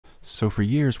So for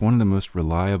years, one of the most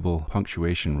reliable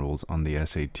punctuation rules on the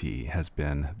SAT has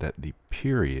been that the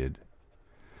period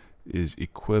is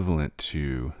equivalent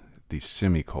to the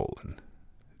semicolon.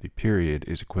 The period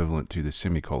is equivalent to the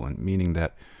semicolon, meaning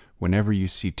that whenever you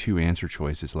see two answer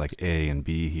choices like A and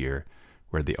B here,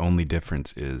 where the only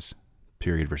difference is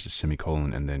period versus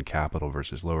semicolon and then capital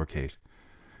versus lowercase,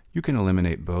 you can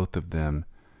eliminate both of them.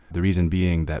 The reason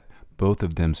being that both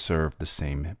of them serve the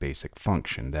same basic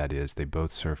function. That is, they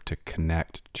both serve to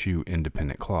connect two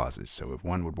independent clauses. So if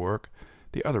one would work,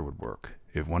 the other would work.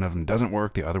 If one of them doesn't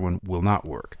work, the other one will not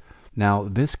work. Now,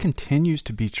 this continues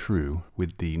to be true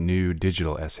with the new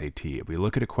digital SAT. If we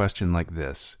look at a question like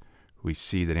this, we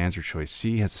see that answer choice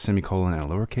C has a semicolon and a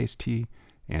lowercase t.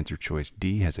 Answer choice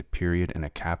D has a period and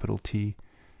a capital T.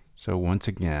 So once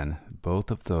again, both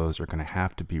of those are going to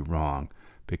have to be wrong,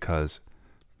 because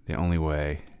the only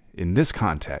way in this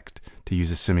context to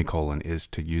use a semicolon is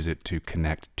to use it to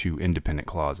connect two independent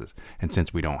clauses. And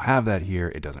since we don't have that here,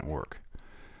 it doesn't work.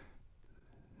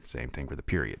 Same thing for the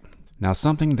period. Now,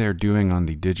 something they're doing on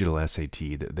the digital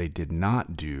SAT that they did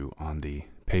not do on the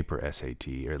paper SAT,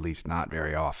 or at least not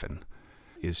very often,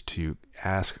 is to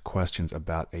ask questions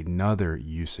about another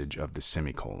usage of the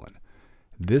semicolon.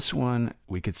 This one,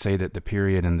 we could say that the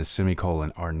period and the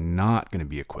semicolon are not going to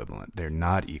be equivalent. They're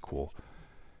not equal.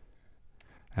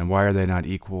 And why are they not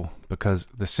equal? Because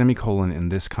the semicolon in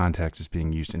this context is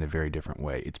being used in a very different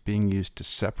way. It's being used to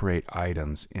separate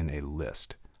items in a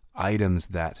list. Items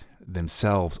that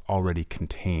themselves already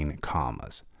contain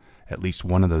commas. At least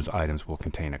one of those items will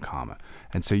contain a comma.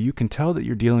 And so you can tell that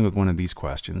you're dealing with one of these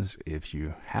questions if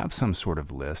you have some sort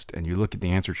of list and you look at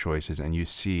the answer choices and you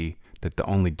see that the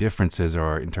only differences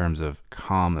are in terms of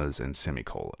commas and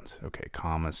semicolons. Okay,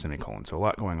 commas, semicolons. So a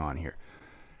lot going on here.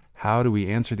 How do we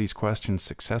answer these questions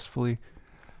successfully?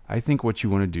 I think what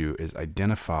you want to do is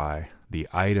identify the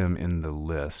item in the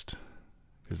list,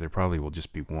 because there probably will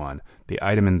just be one, the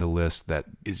item in the list that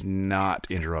is not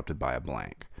interrupted by a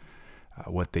blank.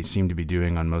 What they seem to be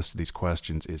doing on most of these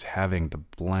questions is having the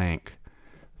blank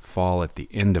fall at the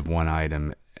end of one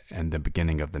item and the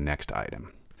beginning of the next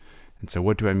item. And so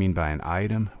what do I mean by an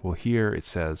item? Well, here it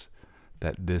says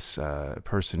that this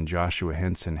person, Joshua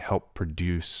Henson, helped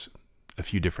produce a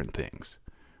few different things.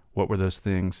 What were those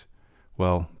things?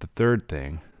 Well, the third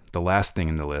thing, the last thing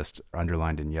in the list,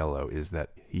 underlined in yellow, is that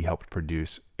he helped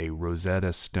produce a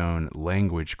Rosetta Stone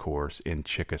language course in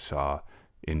Chickasaw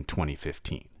in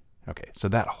 2015. Okay, so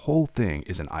that whole thing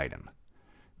is an item,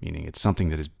 meaning it's something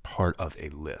that is part of a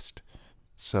list.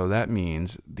 So that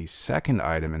means the second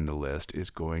item in the list is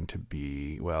going to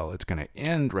be, well, it's going to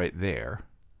end right there.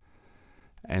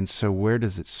 And so where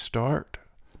does it start?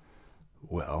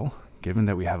 Well, given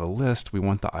that we have a list, we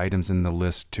want the items in the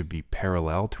list to be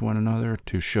parallel to one another,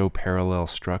 to show parallel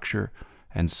structure.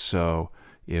 And so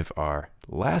if our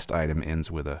last item ends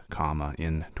with a comma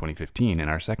in 2015 and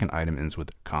our second item ends with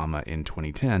a comma in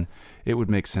 2010, it would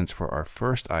make sense for our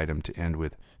first item to end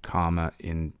with comma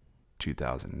in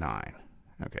 2009,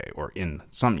 okay, or in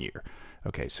some year.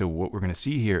 Okay, so what we're going to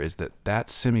see here is that that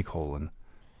semicolon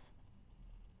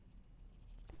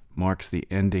marks the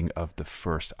ending of the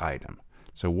first item.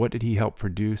 So what did he help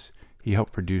produce? He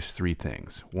helped produce three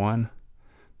things. One,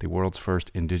 the world's first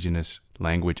indigenous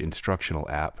language instructional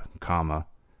app, comma,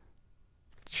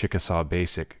 Chickasaw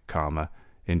Basic, comma,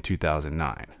 in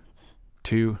 2009.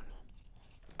 Two,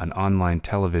 an online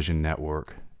television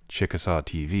network, Chickasaw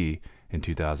TV, in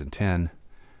 2010.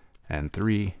 And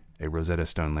three, a Rosetta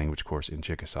Stone language course in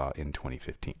Chickasaw in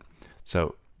 2015.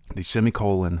 So the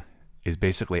semicolon is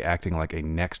basically acting like a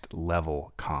next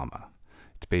level comma.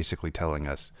 It's basically telling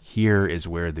us here is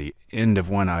where the end of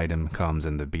one item comes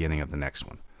and the beginning of the next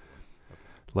one.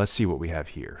 Let's see what we have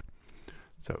here.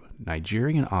 So,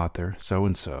 Nigerian author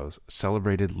so-and-so's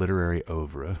celebrated literary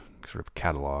oeuvre, sort of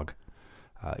catalog,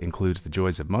 includes The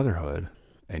Joys of Motherhood,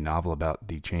 a novel about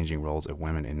the changing roles of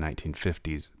women in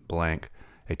 1950s, blank,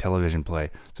 a television play.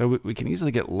 So we can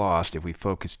easily get lost if we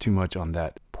focus too much on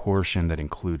that portion that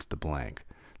includes the blank.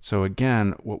 So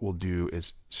again, what we'll do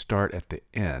is start at the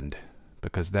end,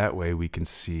 because that way we can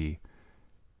see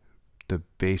the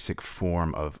basic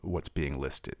form of what's being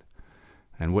listed.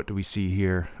 And what do we see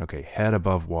here? Okay, head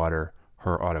above water,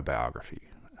 her autobiography.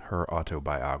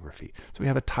 So we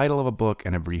have a title of a book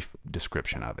and a brief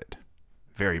description of it.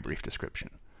 Very brief description.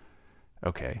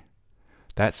 Okay,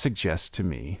 that suggests to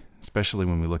me, especially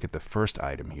when we look at the first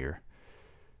item here,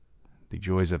 The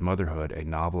Joys of Motherhood, a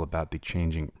novel about the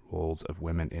changing roles of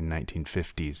women in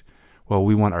 1950s. Well,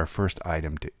 we want our first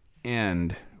item to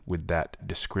end with that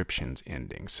description's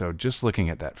ending. So just looking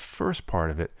at that first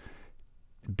part of it,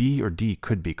 B or D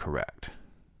could be correct.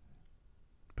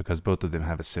 because both of them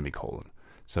have a semicolon.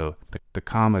 So the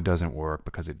comma doesn't work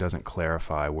because it doesn't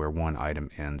clarify where one item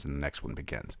ends and the next one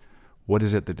begins. What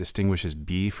is it that distinguishes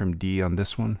B from D on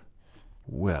this one?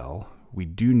 Well, we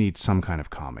do need some kind of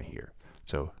comma here.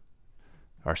 So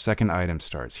our second item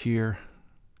starts here.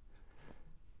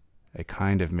 A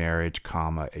kind of marriage,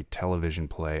 comma, a television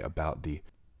play about the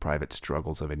private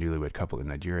struggles of a newlywed couple in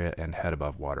Nigeria, and head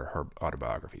above water, her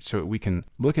autobiography. So we can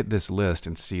look at this list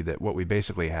and see that what we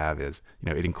basically have is,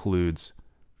 it includes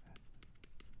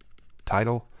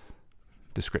title,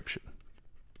 description,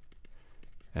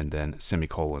 and then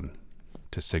semicolon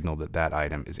to signal that that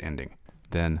item is ending.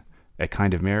 Then a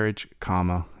kind of marriage,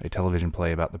 comma, a television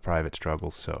play about the private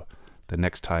struggles. So the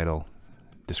next title,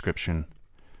 description,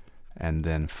 and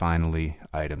then finally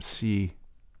item C,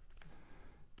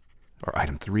 or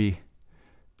item 3,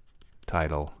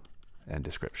 title and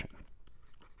description.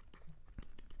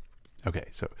 Okay,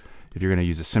 so if you're going to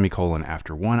use a semicolon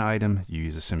after one item, you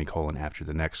use a semicolon after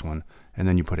the next one, and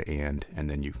then you put an and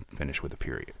then you finish with a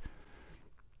period.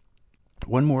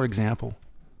 One more example.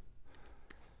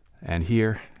 And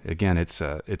here, again, it's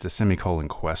a semicolon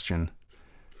question,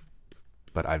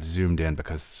 but I've zoomed in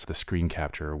because the screen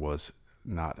capture was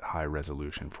not high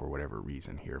resolution for whatever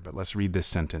reason here. But let's read this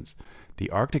sentence. The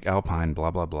Arctic Alpine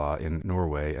blah blah blah in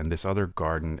Norway and this other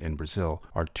garden in Brazil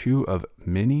are two of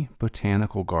many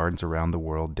botanical gardens around the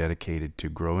world dedicated to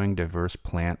growing diverse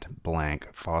plant blank,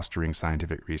 fostering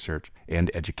scientific research, and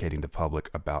educating the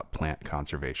public about plant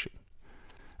conservation.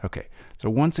 Okay, so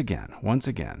once again,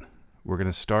 we're going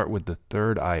to start with the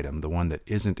third item, the one that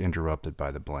isn't interrupted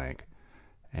by the blank,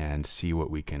 and see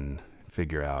what we can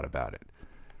figure out about it.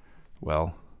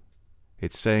 Well,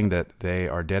 it's saying that they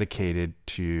are dedicated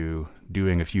to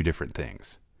doing a few different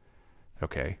things.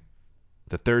 Okay.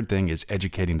 The third thing is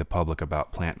educating the public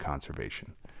about plant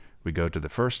conservation. We go to the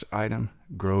first item,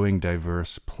 growing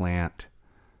diverse plant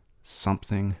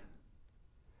something,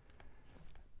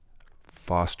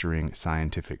 fostering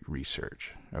scientific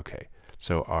research. Okay.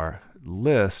 So our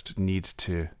list needs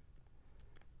to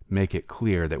make it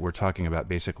clear that we're talking about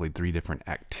basically 3 different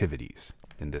activities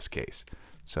in this case.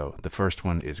 So the first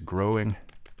one is growing.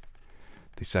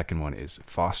 The second one is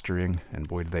fostering. And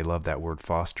boy, do they love that word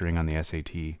fostering on the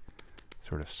SAT.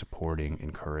 Sort of supporting,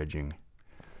 encouraging.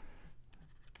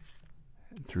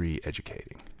 3,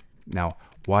 educating. Now,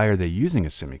 why are they using a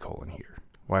semicolon here?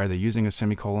 Why are they using a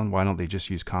semicolon? Why don't they just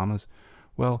use commas?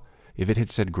 Well, if it had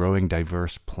said growing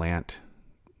diverse plant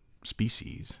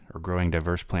species or growing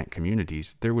diverse plant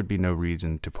communities, there would be no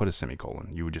reason to put a semicolon.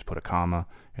 You would just put a comma,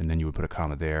 and then you would put a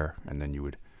comma there, and then you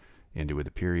would end it with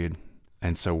a period.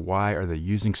 And so why are they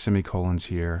using semicolons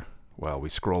here? Well, we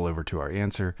scroll over to our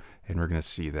answer, and we're going to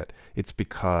see that it's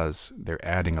because they're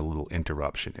adding a little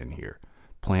interruption in here.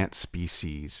 Plant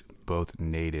species, both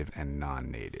native and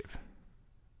non-native.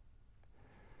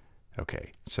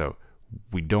 Okay, so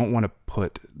we don't want to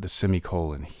put the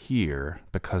semicolon here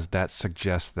because that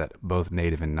suggests that both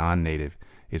native and non-native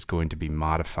is going to be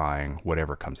modifying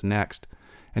whatever comes next,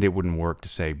 and it wouldn't work to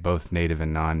say both native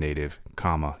and non-native,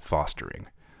 comma, fostering,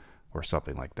 or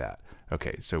something like that.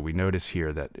 Okay, so we notice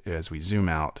here that as we zoom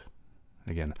out,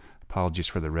 again, apologies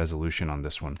for the resolution on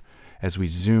this one, as we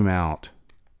zoom out,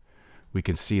 we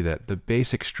can see that the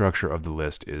basic structure of the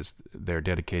list is they're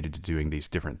dedicated to doing these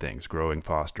different things, growing,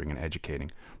 fostering, and educating.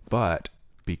 But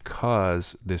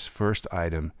because this first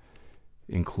item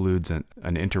includes an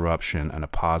interruption and a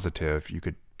positive, you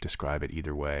could describe it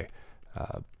either way,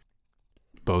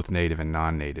 both native and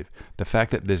non-native. The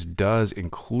fact that this does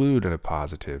include a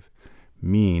positive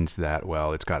means that,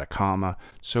 well, it's got a comma,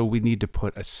 so we need to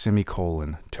put a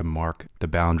semicolon to mark the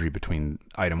boundary between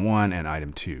item 1 and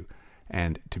item 2.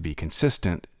 And to be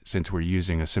consistent, since we're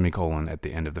using a semicolon at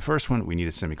the end of the first one, we need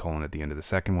a semicolon at the end of the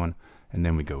second one, and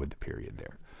then we go with the period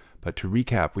there. But to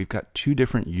recap, we've got 2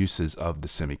 different uses of the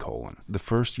semicolon. The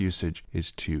first usage is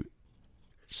to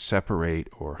separate,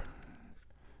 or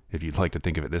if you'd like to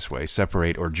think of it this way,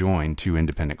 separate or join 2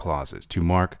 independent clauses, to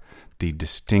mark the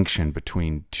distinction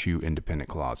between 2 independent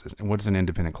clauses. And what is an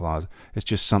independent clause? It's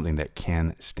just something that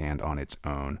can stand on its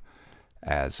own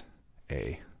as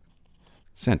a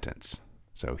sentence.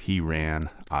 So he ran,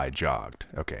 I jogged.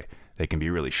 Okay, they can be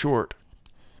really short,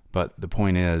 but the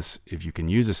point is, if you can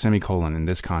use a semicolon in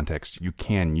this context, you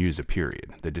can use a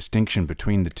period. The distinction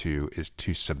between the 2 is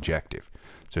too subjective.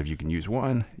 So if you can use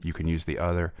one, you can use the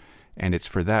other, and it's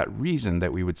for that reason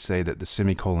that we would say that the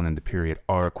semicolon and the period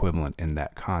are equivalent in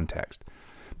that context.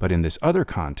 But in this other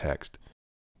context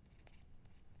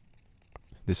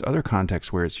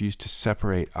where it's used to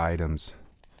separate items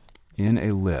in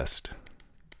a list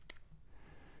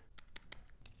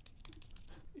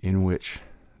in which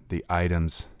the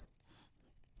items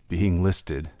being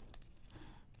listed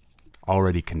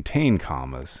already contain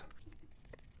commas,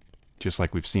 just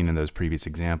like we've seen in those previous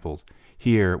examples.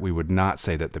 Here, we would not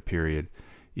say that the period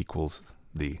equals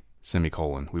the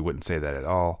semicolon. We wouldn't say that at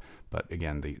all. But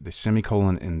again, the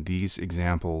semicolon in these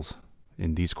examples,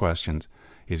 in these questions,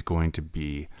 is going to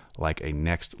be like a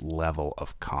next level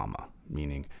of comma,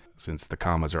 meaning since the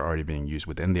commas are already being used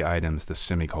within the items, the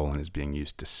semicolon is being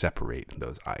used to separate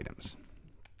those items.